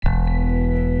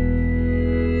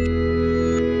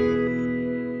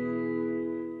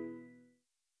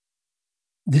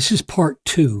This is part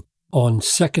 2 on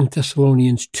 2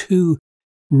 Thessalonians 2,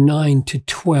 9 to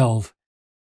 12.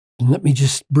 And let me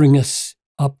just bring us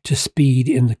up to speed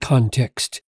in the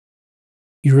context.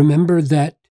 You remember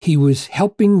that he was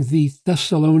helping the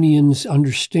Thessalonians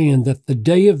understand that the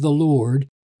day of the Lord,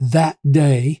 that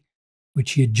day,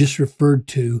 which he had just referred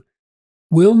to,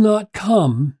 will not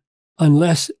come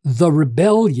unless the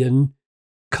rebellion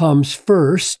comes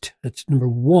first. That's number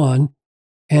 1.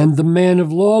 And the man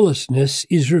of lawlessness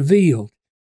is revealed.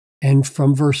 And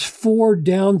from verse 4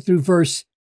 down through verse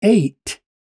 8,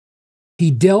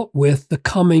 he dealt with the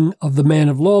coming of the man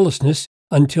of lawlessness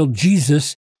until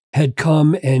Jesus had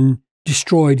come and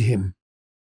destroyed him.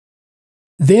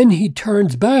 Then he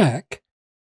turns back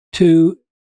to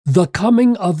the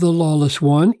coming of the lawless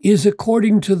one is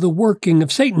according to the working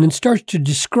of Satan and starts to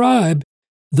describe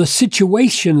the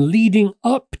situation leading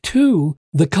up to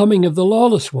the coming of the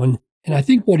lawless one. And I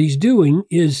think what he's doing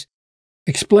is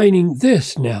explaining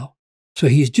this now. So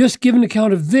he's just given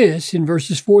account of this in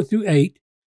verses 4 through 8,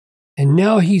 and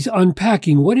now he's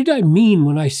unpacking. What did I mean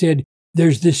when I said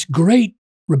there's this great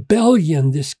rebellion,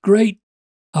 this great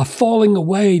falling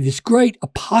away, this great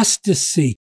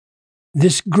apostasy,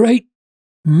 this great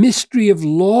mystery of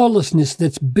lawlessness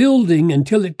that's building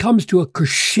until it comes to a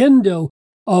crescendo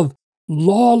of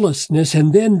lawlessness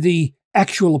and then the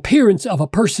actual appearance of a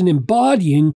person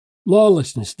embodying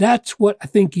lawlessness. That's what I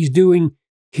think he's doing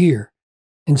here.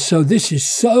 And so this is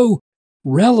so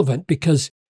relevant because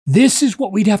this is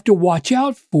what we'd have to watch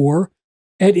out for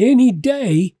at any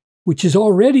day, which is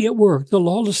already at work. The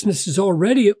lawlessness is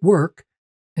already at work.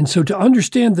 And so to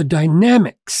understand the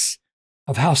dynamics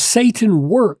of how Satan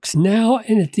works now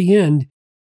and at the end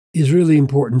is really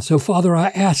important. So, Father, I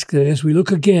ask that as we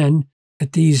look again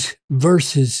at these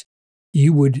verses,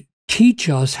 you would teach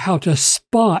us how to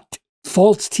spot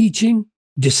false teaching,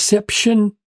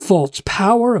 deception, false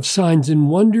power of signs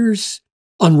and wonders,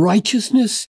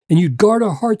 unrighteousness, and you'd guard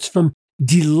our hearts from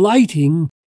delighting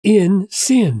in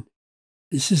sin.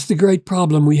 This is the great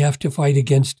problem we have to fight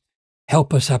against.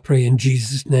 Help us, I pray, in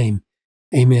Jesus' name.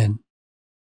 Amen.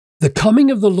 The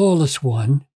coming of the lawless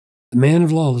one, the man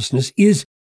of lawlessness, is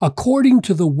according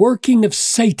to the working of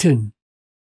Satan.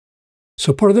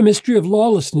 So part of the mystery of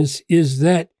lawlessness is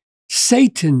that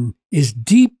Satan is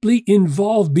deeply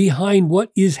involved behind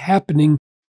what is happening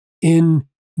in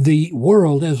the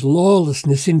world as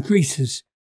lawlessness increases.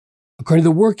 According to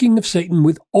the working of Satan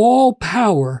with all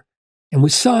power and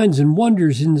with signs and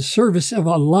wonders in the service of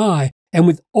a lie and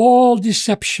with all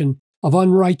deception of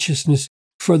unrighteousness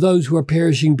for those who are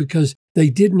perishing because they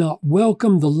did not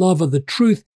welcome the love of the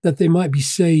truth that they might be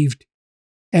saved.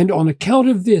 And on account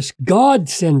of this, God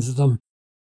sends them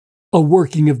a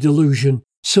working of delusion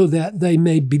so that they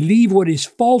may believe what is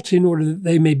false in order that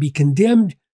they may be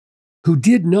condemned who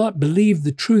did not believe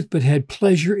the truth but had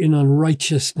pleasure in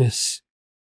unrighteousness.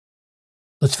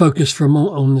 Let's focus for a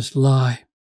moment on this lie.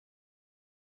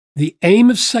 The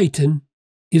aim of Satan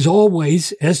is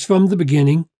always, as from the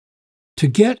beginning, to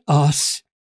get us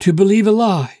to believe a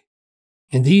lie.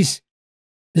 And this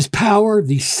power,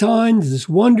 these signs, these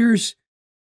wonders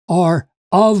are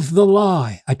of the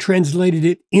lie. I translated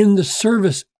it in the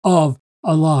service of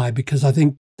a lie because I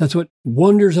think that's what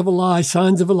wonders of a lie,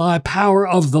 signs of a lie, power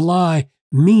of the lie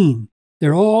mean.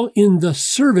 They're all in the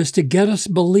service to get us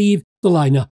believe the lie.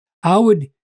 Now, I would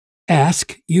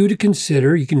ask you to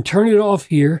consider, you can turn it off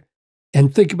here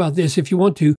and think about this if you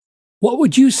want to. What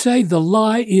would you say the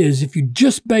lie is if you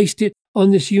just based it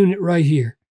on this unit right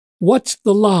here? What's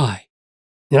the lie?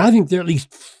 And I think there are at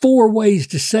least 4 ways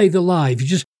to say the lie. If you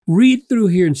just read through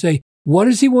here and say, what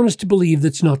does he want us to believe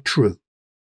that's not true?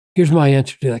 Here's my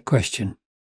answer to that question.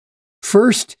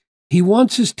 First, he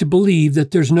wants us to believe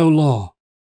that there's no law.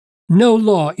 No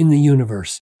law in the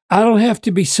universe. I don't have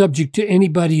to be subject to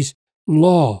anybody's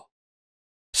law.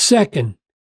 Second,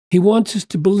 he wants us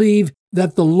to believe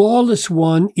that the lawless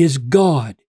one is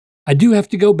God. I do have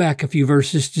to go back a few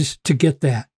verses just to get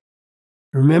that.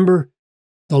 Remember,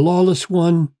 the lawless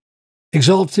one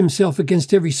exalts himself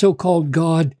against every so-called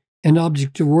God and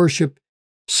object of worship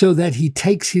so that he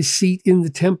takes his seat in the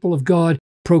temple of God,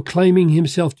 proclaiming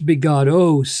himself to be God.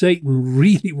 Oh, Satan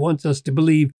really wants us to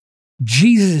believe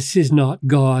Jesus is not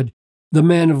God. The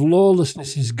man of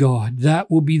lawlessness is God. That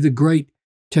will be the great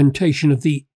temptation of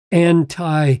the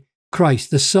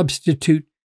anti-Christ, the substitute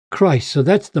Christ. So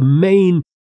that's the main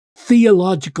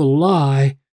theological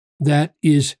lie that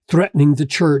is threatening the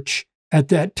church at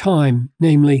that time,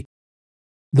 namely,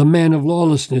 the man of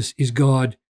lawlessness is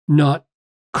God, not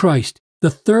Christ. The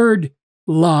third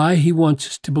lie he wants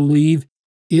us to believe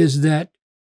is that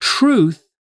truth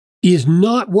is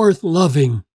not worth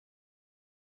loving.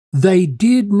 they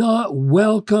did not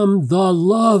welcome the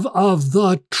love of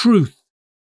the truth.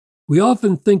 We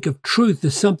often think of truth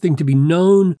as something to be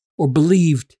known or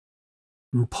believed.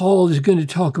 And Paul is going to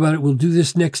talk about it. We'll do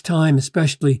this next time,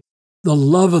 especially. The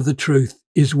love of the truth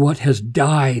is what has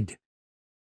died.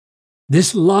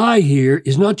 This lie here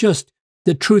is not just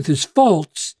the truth is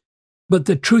false, but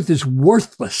the truth is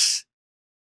worthless.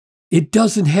 It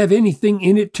doesn't have anything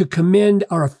in it to commend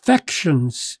our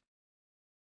affections.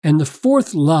 And the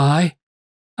fourth lie,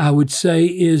 I would say,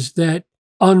 is that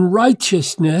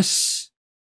unrighteousness,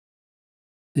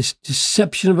 this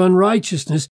deception of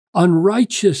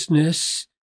unrighteousness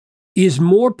is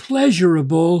more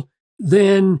pleasurable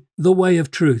than the way of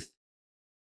truth.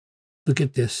 Look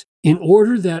at this. In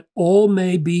order that all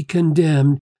may be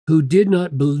condemned who did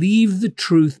not believe the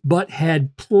truth but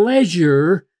had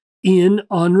pleasure in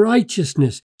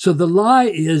unrighteousness. So the lie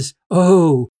is,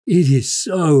 it is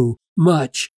so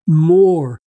much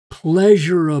more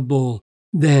pleasurable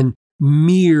than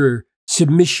mere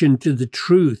submission to the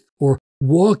truth or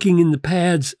walking in the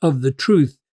paths of the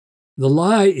truth. The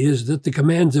lie is that the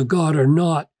commands of God are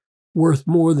not worth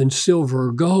more than silver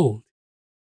or gold.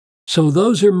 So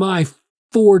those are my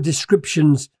 4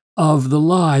 descriptions of the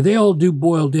lie. They all do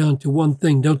boil down to one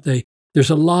thing, don't they? There's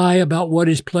a lie about what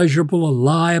is pleasurable, a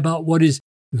lie about what is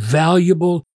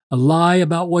valuable, a lie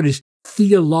about what is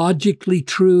theologically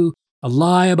true, a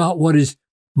lie about what is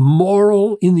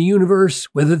moral in the universe,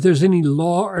 whether there's any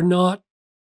law or not.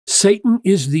 Satan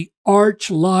is the arch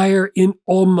liar in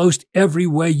almost every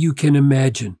way you can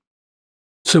imagine.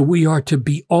 So we are to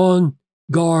be on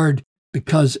guard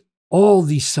because all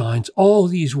these signs, all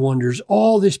these wonders,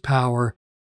 all this power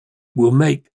will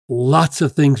make lots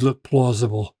of things look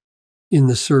plausible in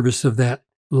the service of that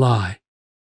lie.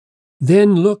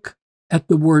 Then look at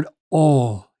the word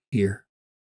all here.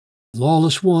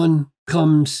 Lawless one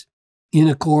comes in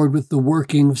accord with the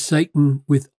working of Satan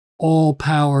with all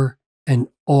power and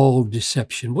all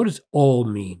deception. What does all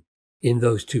mean in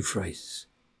those 2 phrases?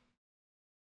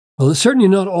 Well, it's certainly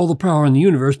not all the power in the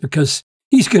universe because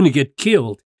he's going to get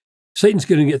killed. Satan's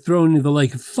going to get thrown into the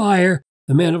lake of fire.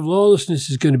 The man of lawlessness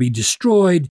is going to be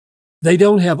destroyed. They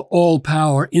don't have all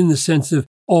power in the sense of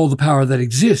all the power that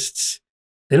exists.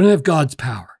 They don't have God's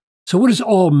power. So what does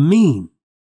all mean?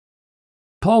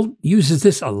 Paul uses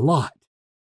this a lot.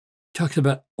 He talks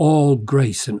about all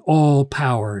grace and all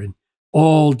power and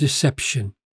all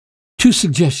deception. 2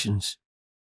 suggestions.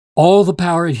 All the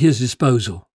power at his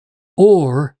disposal,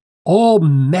 or all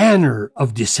manner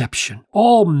of deception,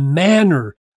 all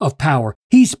manner of power.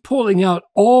 He's pulling out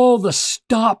all the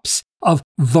stops of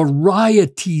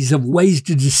varieties of ways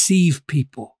to deceive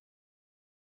people.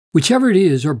 Whichever it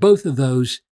is, or both of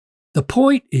those, the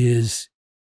point is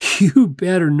you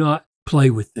better not play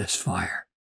with this fire.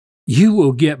 You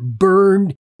will get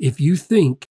burned if you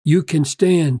think you can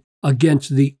stand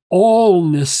against the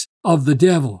allness of the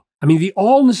devil. I mean, the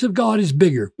allness of God is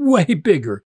bigger, way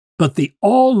bigger, but the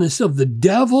allness of the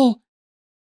devil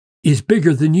is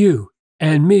bigger than you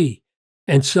and me.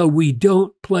 And so we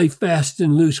don't play fast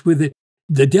and loose with it.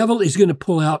 The devil is going to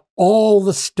pull out all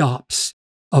the stops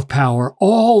of power,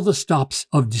 all the stops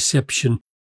of deception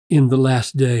in the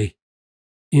last day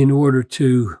in order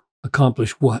to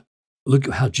accomplish what? Look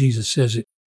at how Jesus says it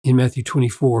in Matthew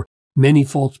 24. Many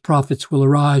false prophets will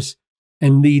arise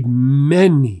and lead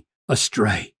many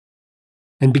astray.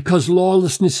 And because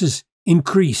lawlessness is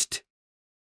increased,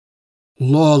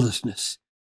 lawlessness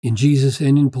in Jesus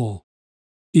and in Paul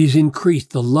is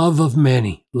increased. The love of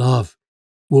many, love,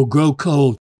 will grow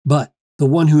cold, but the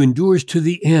one who endures to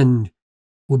the end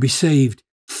will be saved.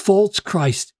 False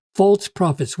Christ, false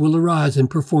prophets will arise and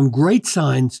perform great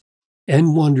signs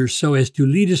and wonders so as to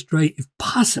lead astray, if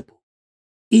possible,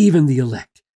 even the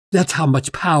elect. That's how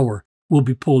much power will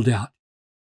be pulled out.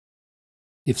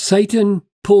 If Satan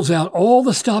pulls out all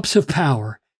the stops of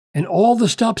power and all the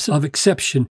stops of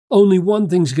exception, only one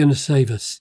thing's going to save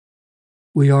us.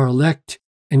 We are elect,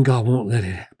 and God won't let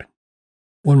it happen.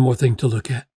 One more thing to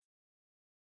look at.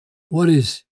 What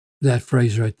does that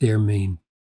phrase right there mean?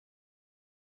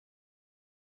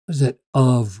 What is that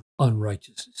of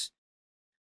unrighteousness?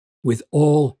 With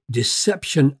all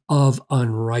deception of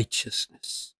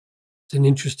unrighteousness. It's an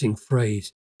interesting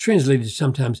phrase, translated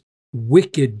sometimes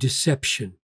wicked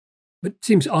deception. But it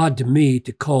seems odd to me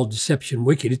to call deception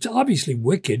wicked. It's obviously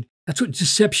wicked. That's what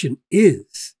deception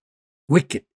is.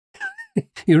 Wicked.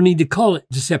 You don't need to call it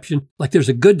deception like there's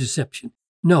a good deception.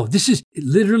 No, this is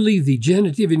literally the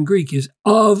genitive in Greek is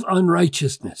of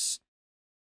unrighteousness.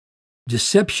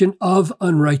 Deception of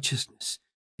unrighteousness.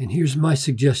 And here's my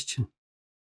suggestion.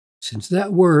 Since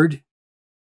that word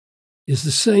is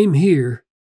the same here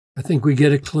I think we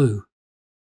get a clue.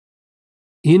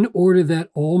 In order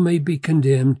that all may be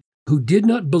condemned who did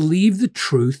not believe the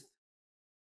truth,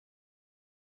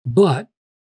 but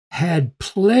had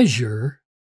pleasure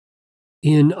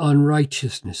in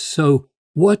unrighteousness. So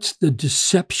what's the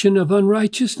deception of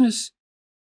unrighteousness?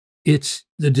 It's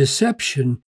the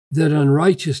deception that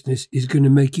unrighteousness is going to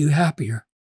make you happier.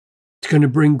 It's going to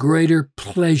bring greater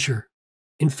pleasure.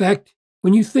 In fact,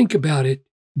 when you think about it,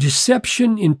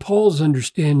 deception in Paul's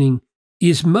understanding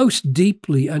is most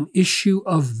deeply an issue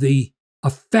of the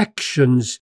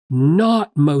affections,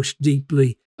 not most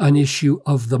deeply an issue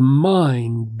of the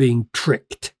mind being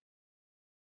tricked,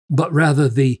 but rather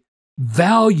the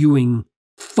valuing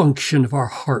function of our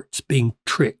hearts being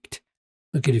tricked.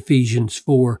 Look at Ephesians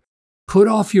 4. Put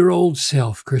off your old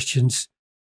self, Christians,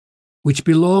 which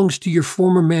belongs to your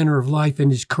former manner of life and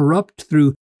is corrupt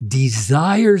through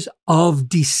desires of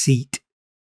deceit.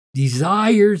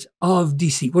 Desires of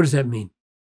deceit. What does that mean?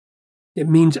 It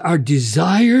means our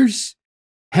desires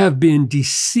have been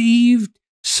deceived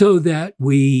so that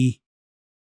we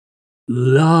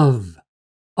love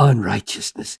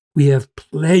unrighteousness. We have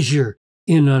pleasure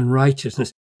in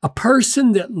unrighteousness. A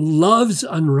person that loves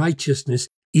unrighteousness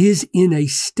is in a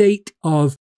state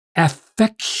of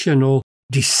affectional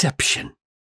deception.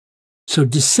 So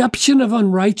deception of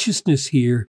unrighteousness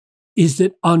here is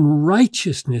that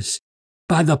unrighteousness,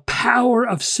 by the power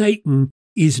of Satan,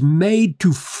 is made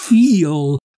to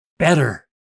feel better.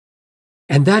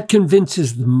 And that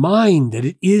convinces the mind that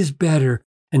it is better.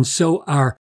 And so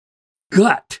our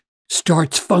gut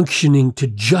starts functioning to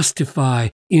justify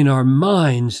in our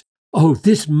minds, oh,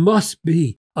 this must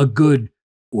be a good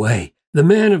way. The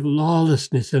man of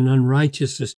lawlessness and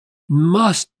unrighteousness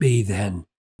must be then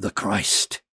the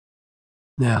Christ.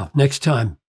 Now, next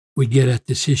time we get at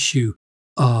this issue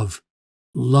of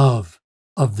love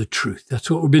of the truth. That's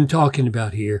what we've been talking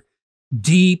about here.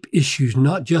 Deep issues,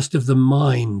 not just of the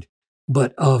mind,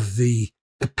 but of the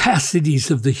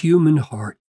capacities of the human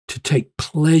heart to take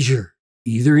pleasure,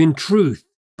 either in truth,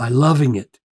 by loving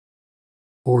it,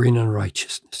 or in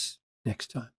unrighteousness.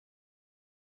 Next time.